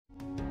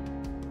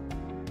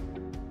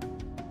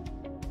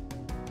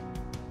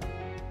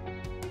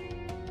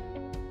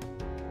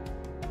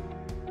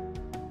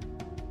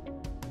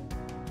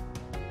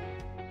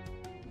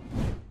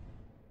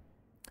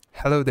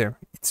Hello there,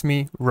 it's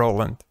me,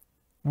 Roland.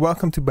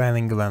 Welcome to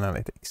Bilingual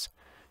Analytics.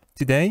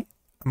 Today,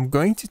 I'm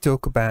going to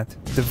talk about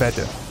the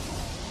weather.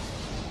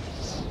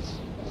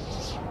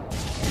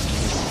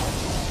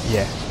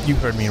 Yeah, you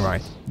heard me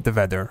right, the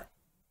weather.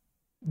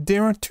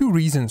 There are two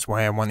reasons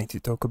why I wanted to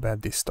talk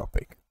about this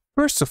topic.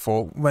 First of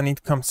all, when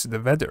it comes to the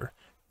weather,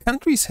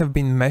 countries have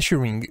been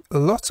measuring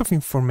lots of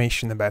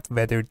information about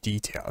weather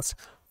details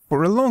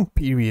for a long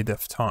period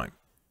of time,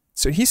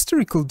 so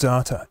historical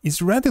data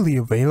is readily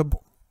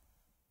available.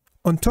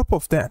 On top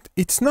of that,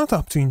 it's not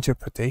up to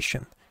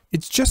interpretation,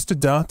 it's just the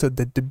data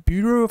that the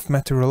Bureau of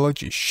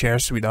Meteorology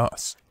shares with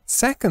us.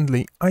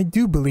 Secondly, I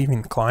do believe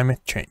in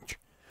climate change.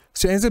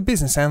 So as a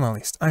business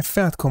analyst, I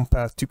felt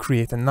compelled to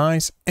create a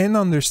nice and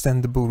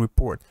understandable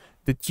report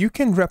that you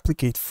can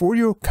replicate for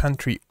your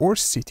country or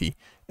city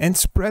and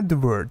spread the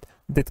word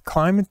that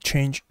climate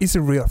change is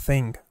a real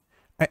thing.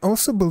 I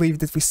also believe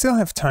that we still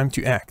have time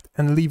to act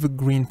and leave a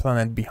green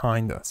planet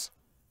behind us.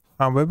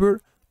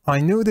 However, I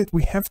know that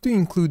we have to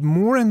include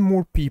more and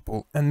more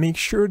people and make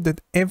sure that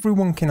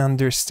everyone can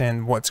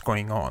understand what's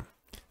going on.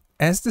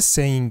 As the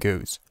saying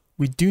goes,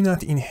 we do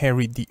not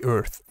inherit the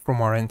earth from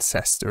our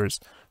ancestors,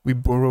 we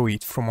borrow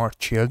it from our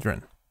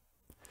children.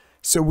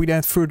 So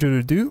without further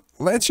ado,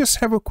 let's just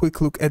have a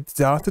quick look at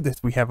the data that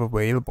we have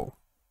available.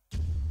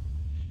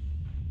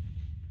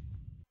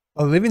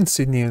 I live in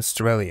Sydney,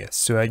 Australia,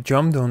 so I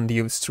jumped on the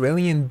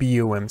Australian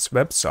BOM's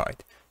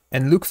website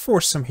and looked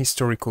for some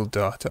historical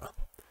data.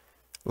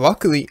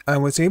 Luckily, I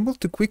was able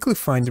to quickly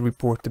find a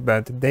report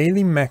about the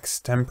daily max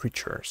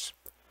temperatures.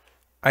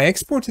 I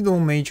exported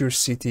all major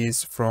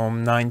cities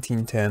from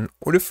 1910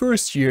 or the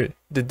first year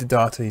that the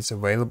data is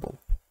available.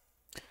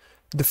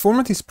 The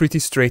format is pretty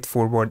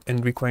straightforward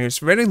and requires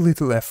very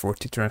little effort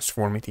to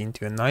transform it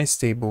into a nice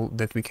table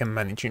that we can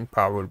manage in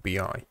Power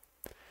BI.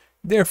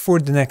 Therefore,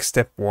 the next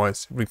step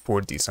was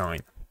report design.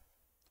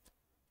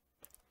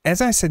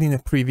 As I said in a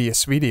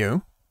previous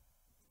video,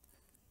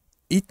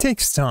 it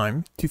takes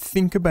time to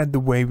think about the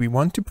way we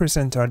want to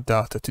present our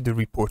data to the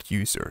report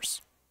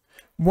users.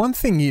 One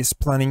thing is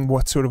planning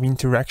what sort of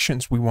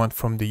interactions we want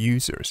from the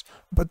users,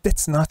 but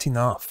that's not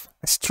enough.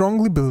 I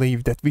strongly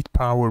believe that with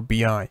Power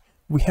BI,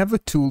 we have a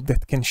tool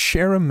that can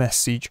share a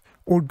message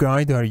or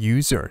guide our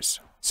users.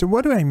 So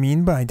what do I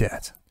mean by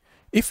that?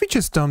 If we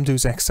just dump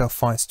those Excel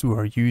files to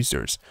our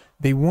users,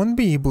 they won't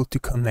be able to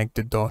connect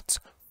the dots,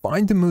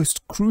 find the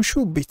most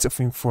crucial bits of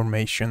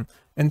information,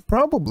 and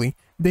probably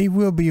they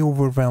will be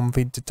overwhelmed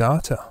with the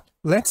data.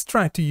 Let's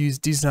try to use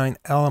design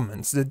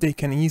elements that they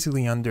can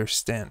easily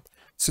understand,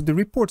 so the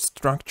report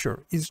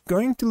structure is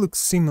going to look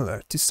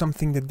similar to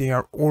something that they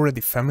are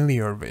already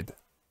familiar with.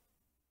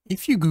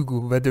 If you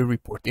Google weather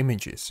report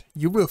images,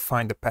 you will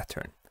find a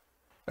pattern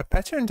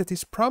that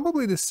is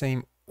probably the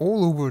same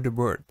all over the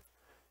world.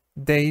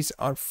 Days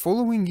are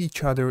following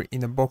each other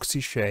in a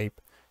boxy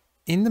shape.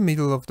 In the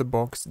middle of the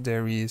box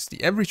there is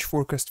the average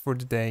forecast for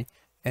the day,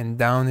 and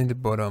down in the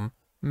bottom,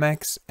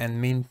 max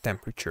and min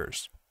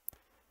temperatures.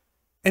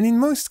 And in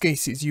most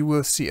cases you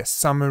will see a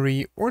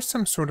summary or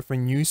some sort of a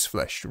news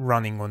flash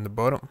running on the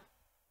bottom.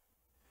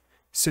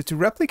 So to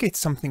replicate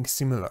something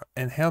similar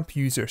and help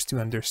users to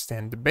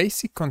understand the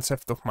basic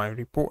concept of my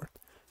report,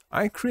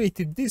 I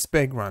created this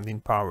background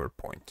in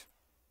PowerPoint.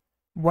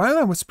 While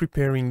I was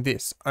preparing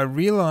this, I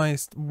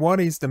realized what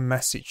is the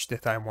message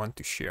that I want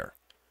to share.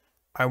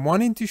 I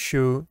wanted to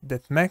show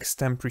that max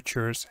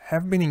temperatures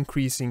have been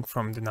increasing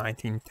from the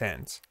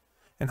 1910s,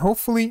 and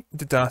hopefully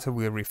the data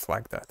will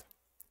reflect that.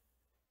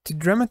 To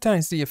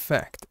dramatize the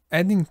effect,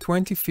 adding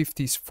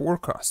 2050s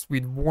forecast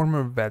with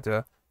warmer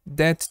weather,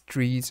 dead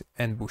trees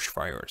and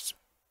bushfires.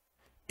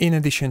 In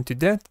addition to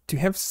that, to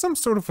have some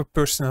sort of a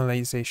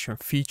personalization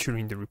feature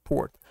in the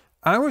report,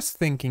 I was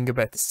thinking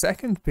about the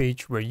second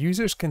page where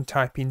users can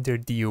type in their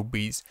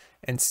DOBs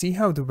and see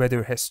how the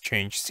weather has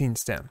changed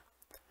since then.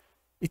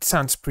 It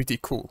sounds pretty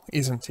cool,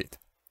 isn't it?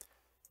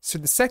 So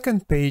the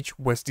second page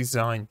was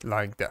designed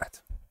like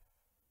that.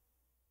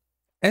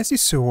 As you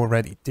saw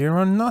already, there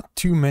are not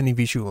too many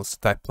visuals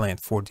that I planned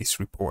for this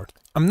report.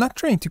 I'm not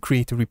trying to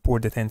create a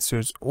report that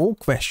answers all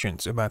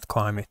questions about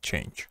climate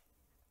change.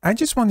 I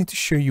just wanted to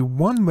show you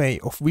one way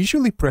of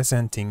visually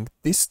presenting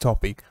this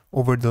topic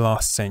over the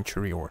last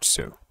century or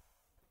so.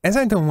 As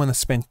I don't want to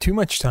spend too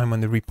much time on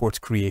the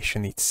report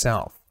creation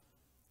itself,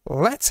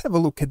 let's have a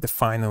look at the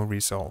final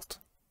result.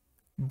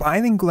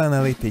 Bilingual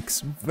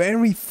Analytics'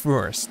 very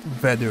first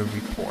weather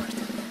report.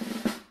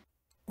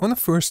 On the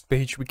first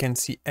page we can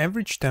see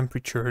average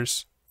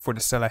temperatures for the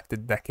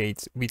selected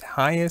decades with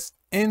highest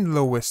and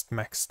lowest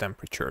max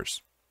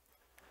temperatures.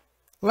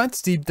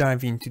 Let's deep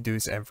dive into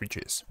those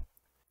averages.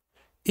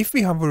 If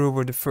we hover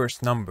over the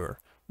first number,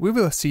 we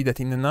will see that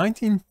in the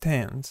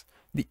 1910s,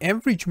 the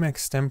average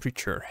max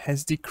temperature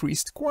has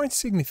decreased quite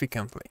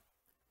significantly.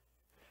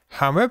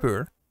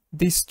 However,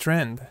 this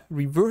trend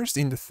reversed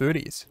in the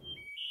 30s.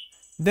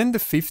 Then the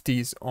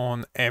 50s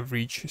on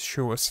average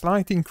show a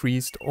slight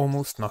increase to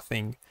almost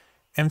nothing,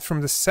 and from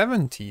the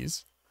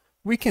 70s,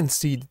 we can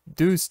see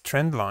those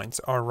trend lines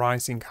are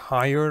rising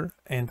higher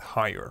and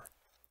higher.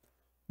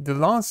 The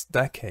last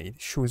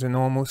decade shows an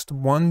almost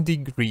 1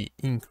 degree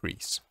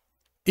increase.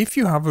 If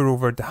you hover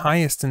over the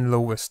highest and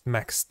lowest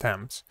max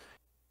temps,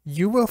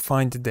 you will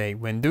find the day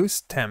when those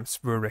temps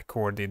were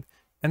recorded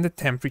and the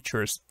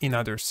temperatures in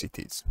other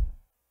cities.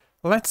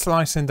 Let's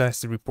slice and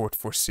dice the report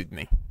for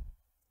Sydney.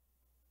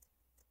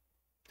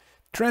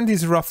 Trend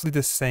is roughly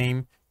the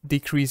same,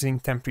 decreasing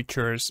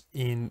temperatures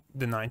in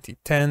the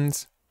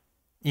 90-10s,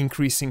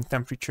 increasing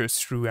temperatures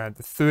throughout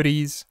the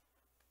 30s,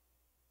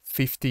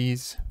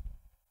 50s,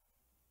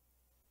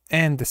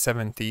 and the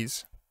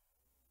 70s,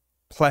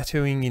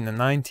 plateauing in the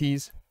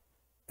 90s,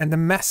 and a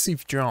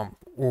massive jump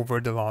over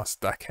the last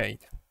decade.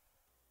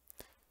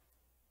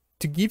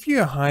 To give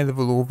you a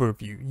high-level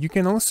overview, you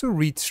can also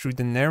read through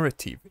the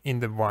narrative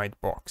in the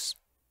white box,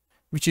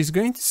 which is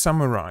going to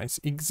summarize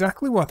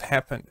exactly what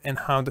happened and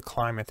how the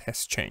climate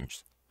has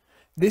changed.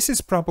 This is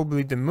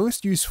probably the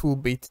most useful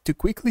bit to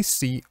quickly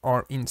see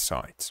our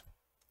insights.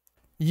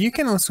 You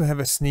can also have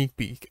a sneak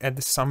peek at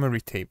the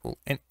summary table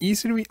and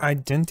easily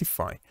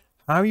identify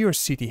how your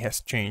city has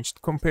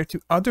changed compared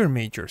to other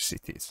major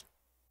cities.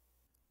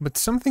 But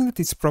something that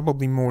is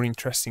probably more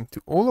interesting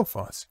to all of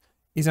us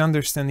is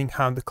understanding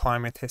how the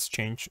climate has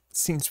changed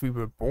since we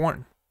were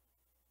born.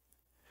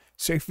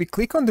 So if we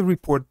click on the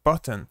report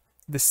button,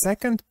 the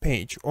second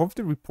page of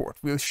the report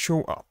will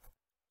show up.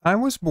 I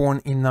was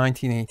born in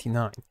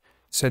 1989,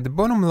 so at the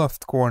bottom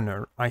left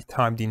corner I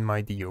typed in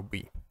my DOB.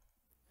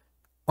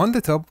 On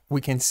the top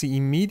we can see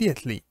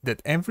immediately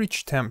that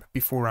average temp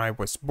before I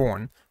was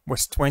born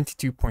was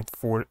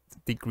 22.4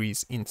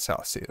 degrees in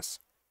Celsius.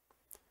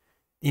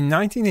 In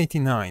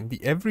 1989,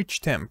 the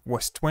average temp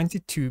was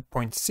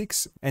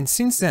 22.6, and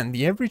since then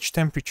the average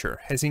temperature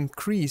has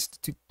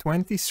increased to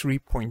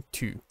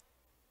 23.2.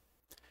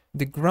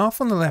 The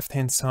graph on the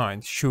left-hand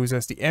side shows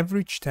us the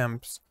average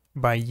temps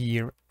by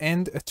year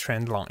and a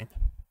trend line.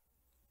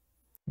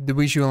 The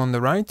visual on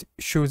the right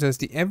shows us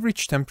the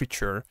average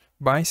temperature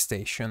by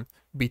station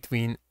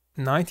between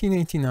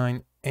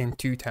 1989 and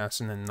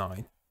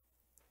 2009.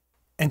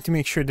 And to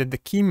make sure that the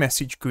key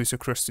message goes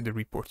across to the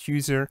report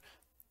user,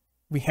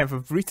 we have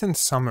a written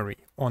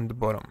summary on the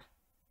bottom.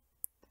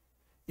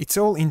 It's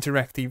all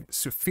interactive,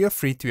 so feel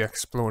free to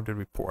explore the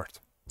report.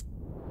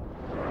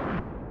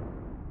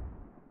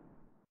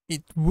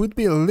 It would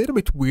be a little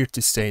bit weird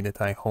to say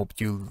that I hope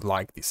you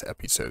liked this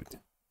episode.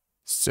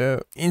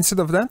 So instead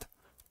of that,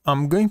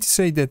 I'm going to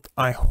say that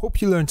I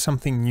hope you learned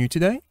something new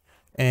today,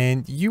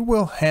 and you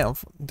will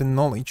have the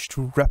knowledge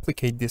to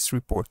replicate this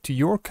report to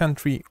your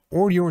country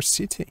or your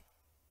city.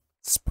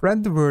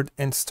 Spread the word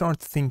and start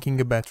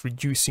thinking about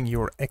reducing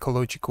your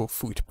ecological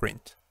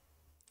footprint.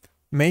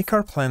 Make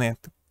our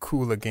planet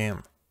cool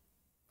again.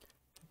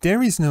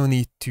 There is no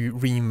need to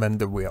reinvent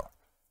the wheel.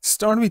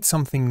 Start with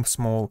something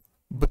small,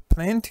 but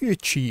plan to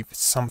achieve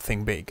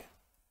something big.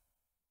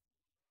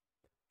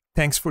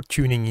 Thanks for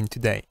tuning in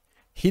today.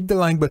 Hit the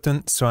like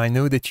button so I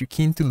know that you're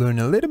keen to learn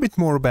a little bit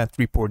more about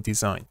report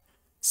design.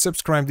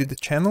 Subscribe to the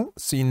channel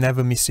so you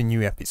never miss a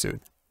new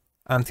episode.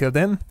 Until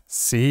then,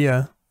 see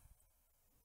ya!